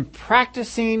 I am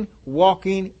practicing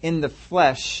walking in the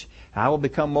flesh. I will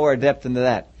become more adept into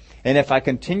that. And if I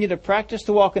continue to practice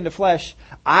to walk in the flesh,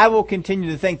 I will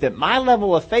continue to think that my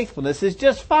level of faithfulness is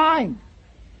just fine.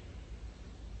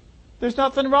 There's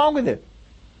nothing wrong with it.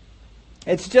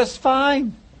 It's just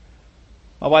fine.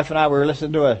 My wife and I were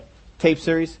listening to a tape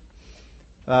series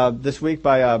this week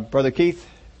by Brother Keith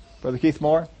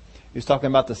Moore. He was talking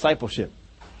about discipleship.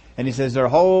 And he says there are a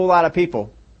whole lot of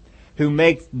people who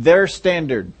make their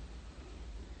standard.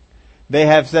 They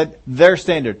have set their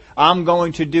standard. I'm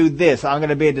going to do this. I'm going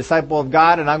to be a disciple of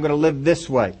God and I'm going to live this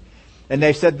way. And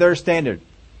they've set their standard.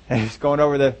 And he's going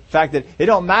over the fact that it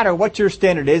don't matter what your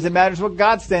standard is. It matters what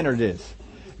God's standard is.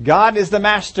 God is the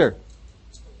master.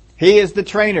 He is the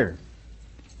trainer.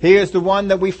 He is the one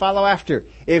that we follow after.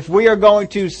 If we are going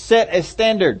to set a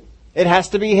standard, it has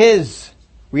to be His.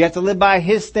 We have to live by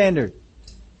His standard.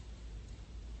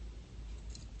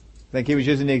 I think he was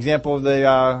using the example of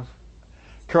the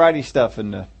karate stuff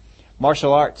and the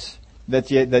martial arts,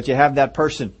 that you have that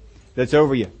person that's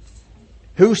over you.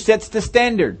 Who sets the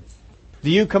standard? Do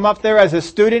you come up there as a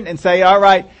student and say, all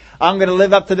right, I'm going to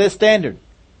live up to this standard?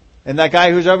 And that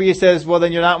guy who's over you says, well,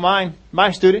 then you're not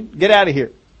my student. Get out of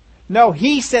here. No,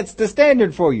 he sets the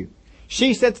standard for you.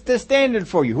 She sets the standard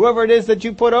for you. Whoever it is that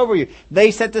you put over you,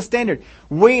 they set the standard.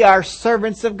 We are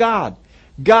servants of God.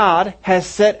 God has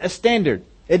set a standard.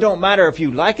 It don't matter if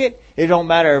you like it. It don't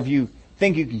matter if you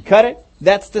think you can cut it.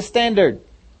 That's the standard.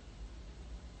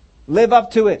 Live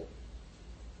up to it.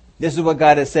 This is what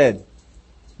God has said.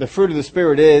 The fruit of the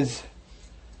Spirit is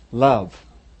love.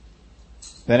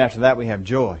 Then after that we have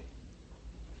joy,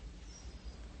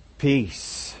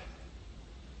 peace,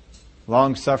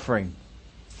 long-suffering,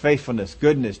 faithfulness,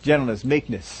 goodness, gentleness,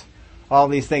 meekness. All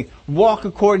these things. Walk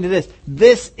according to this.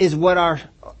 This is what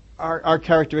our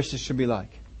characteristics should be like.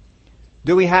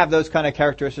 Do we have those kind of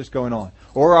characteristics going on?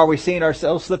 Or are we seeing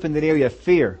ourselves slip into the area of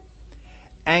fear,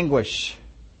 anguish,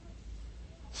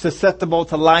 susceptible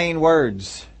to lying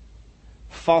words,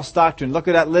 false doctrine? Look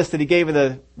at that list that he gave of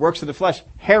the works of the flesh.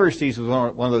 Heresies was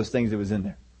one of those things that was in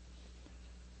there.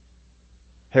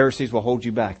 Heresies will hold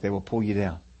you back. They will pull you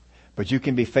down. But you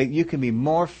can be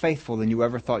more faithful than you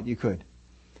ever thought you could.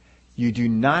 You do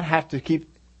not have to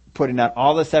keep putting out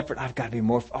all this effort. I've got to be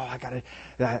more. I got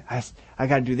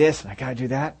to do this. And I got to do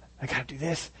that. I got to do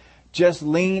this. Just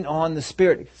lean on the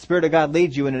Spirit. The Spirit of God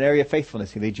leads you in an area of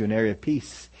faithfulness. He leads you in an area of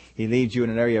peace. He leads you in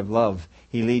an area of love.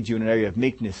 He leads you in an area of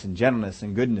meekness and gentleness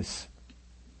and goodness.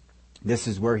 This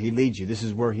is where He leads you. This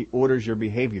is where He orders your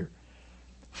behavior.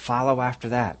 Follow after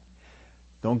that.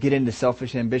 Don't get into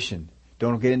selfish ambition.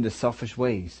 Don't get into selfish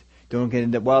ways. Don't get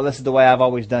into, well, this is the way I've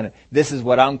always done it. This is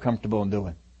what I'm comfortable in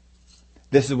doing.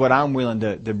 This is what I'm willing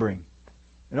to bring.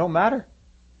 It don't matter.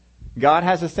 God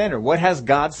has a standard. What has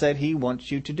God said He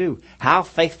wants you to do? How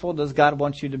faithful does God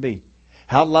want you to be?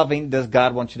 How loving does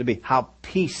God want you to be? How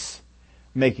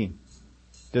peacemaking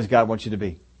does God want you to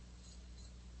be?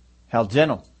 How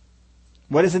gentle?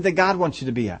 What is it that God wants you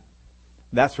to be at?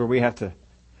 That's where we have to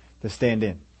stand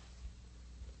in.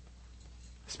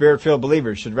 Spirit-filled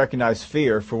believers should recognize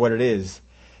fear for what it is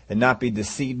and not be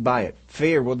deceived by it.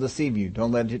 Fear will deceive you.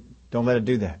 Don't let it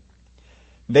do that.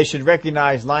 They should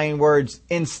recognize lying words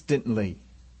instantly.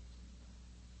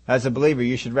 As a believer,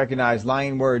 you should recognize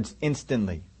lying words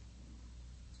instantly.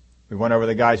 We went over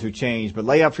the guys who changed, but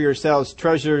lay up for yourselves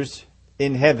treasures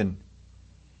in heaven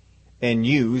and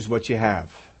use what you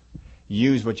have.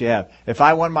 Use what you have. If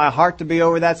I want my heart to be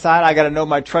over that side, I got to know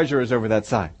my treasure is over that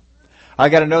side. I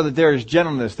got to know that there is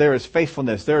gentleness, there is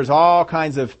faithfulness, there is all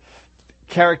kinds of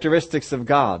characteristics of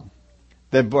God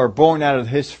that are born out of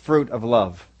His fruit of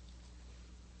love.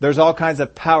 There's all kinds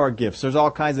of power gifts. There's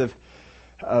all kinds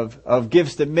of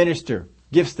gifts that minister,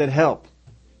 gifts that help.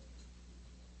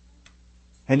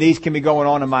 And these can be going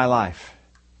on in my life.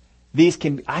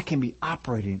 I can be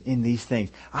operating in these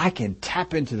things. I can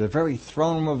tap into the very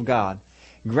throne room of God,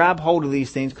 grab hold of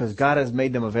these things because God has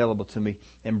made them available to me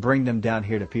and bring them down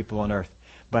here to people on earth.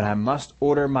 But I must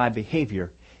order my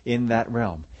behavior in that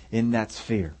realm, in that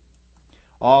sphere.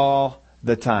 All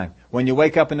the time. When you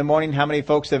wake up in the morning, how many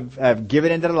folks have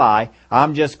given into the lie,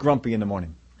 I'm just grumpy in the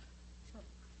morning?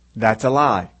 That's a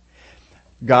lie.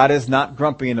 God is not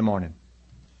grumpy in the morning.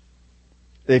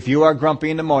 If you are grumpy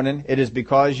in the morning, it is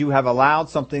because you have allowed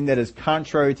something that is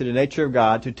contrary to the nature of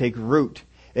God to take root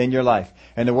in your life.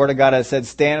 And the Word of God has said,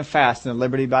 stand fast in the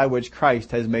liberty by which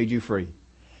Christ has made you free.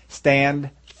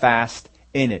 Stand fast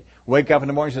in it. Wake up in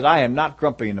the morning and say, I am not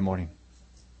grumpy in the morning.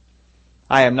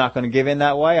 I am not going to give in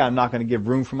that way. I'm not going to give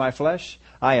room for my flesh.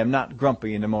 I am not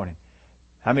grumpy in the morning.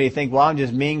 How many think, well, I'm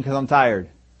just mean because I'm tired?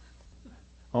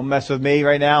 Don't mess with me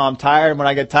right now. I'm tired. When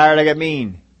I get tired, I get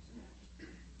mean.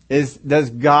 Does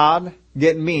God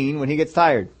get mean when He gets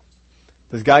tired?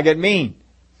 Does God get mean?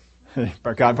 God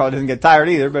probably doesn't get tired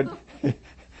either, but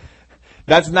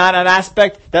that's not an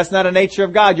aspect, that's not a nature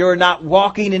of God. You're not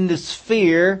walking in the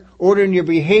sphere, ordering your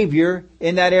behavior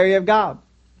in that area of God.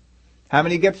 How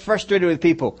many get frustrated with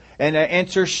people and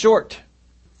answer short?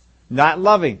 Not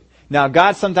loving. Now,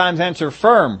 God sometimes answers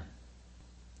firm,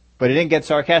 but He didn't get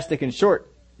sarcastic and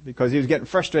short because He was getting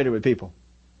frustrated with people.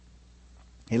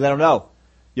 He let them know,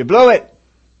 you blew it.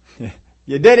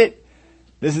 You did it.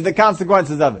 This is the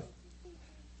consequences of it.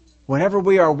 Whenever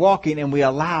we are walking and we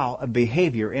allow a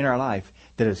behavior in our life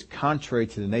that is contrary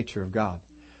to the nature of God,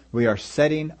 we are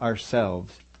setting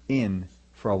ourselves in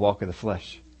for a walk of the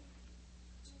flesh.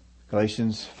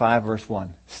 Galatians 5 verse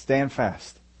 1. Stand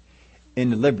fast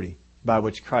in the liberty by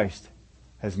which Christ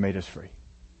has made us free.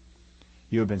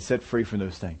 You have been set free from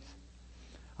those things.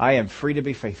 I am free to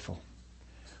be faithful.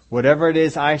 Whatever it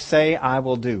is I say, I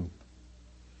will do.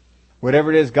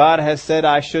 Whatever it is God has said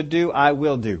I should do, I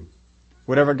will do.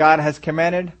 Whatever God has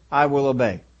commanded, I will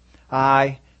obey.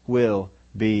 I will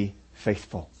be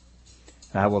faithful.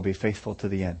 And I will be faithful to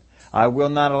the end. I will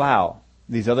not allow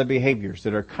these other behaviors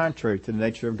that are contrary to the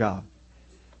nature of God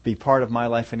be part of my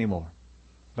life anymore.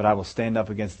 But I will stand up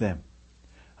against them.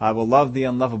 I will love the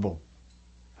unlovable.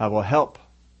 I will help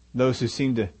those who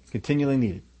seem to continually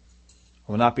need it.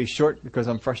 I will not be short because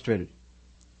I'm frustrated.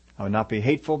 I will not be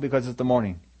hateful because it's the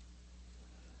morning.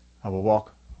 I will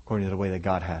walk according to the way that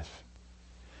God has.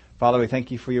 Father, we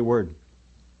thank You for Your word.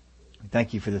 We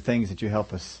thank You for the things that You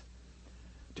help us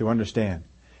to understand.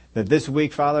 That this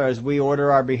week, Father, as we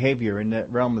order our behavior in that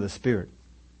realm of the Spirit,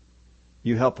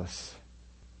 You help us.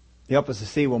 You help us to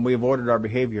see when we have ordered our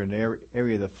behavior in the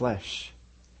area of the flesh,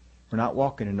 we're not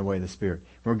walking in the way of the Spirit.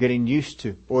 We're getting used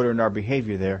to ordering our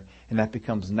behavior there, and that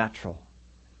becomes natural.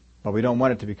 But we don't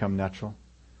want it to become natural.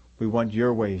 We want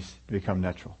Your ways to become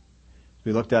natural. As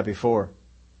we looked at before,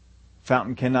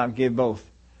 fountain cannot give both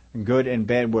good and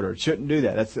bad water. It shouldn't do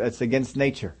that. That's against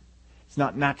nature. It's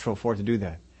not natural for it to do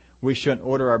that. We shouldn't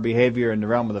order our behavior in the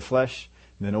realm of the flesh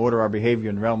and then order our behavior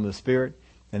in the realm of the Spirit,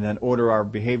 and then order our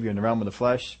behavior in the realm of the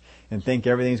flesh, and think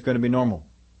everything's going to be normal.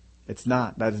 It's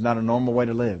not. That is not a normal way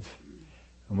to live.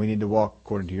 And we need to walk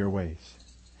according to your ways.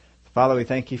 Father, we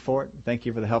thank you for it. Thank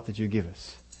you for the help that you give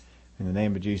us. In the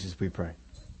name of Jesus we pray.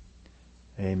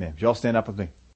 Amen. Would you all stand up with me?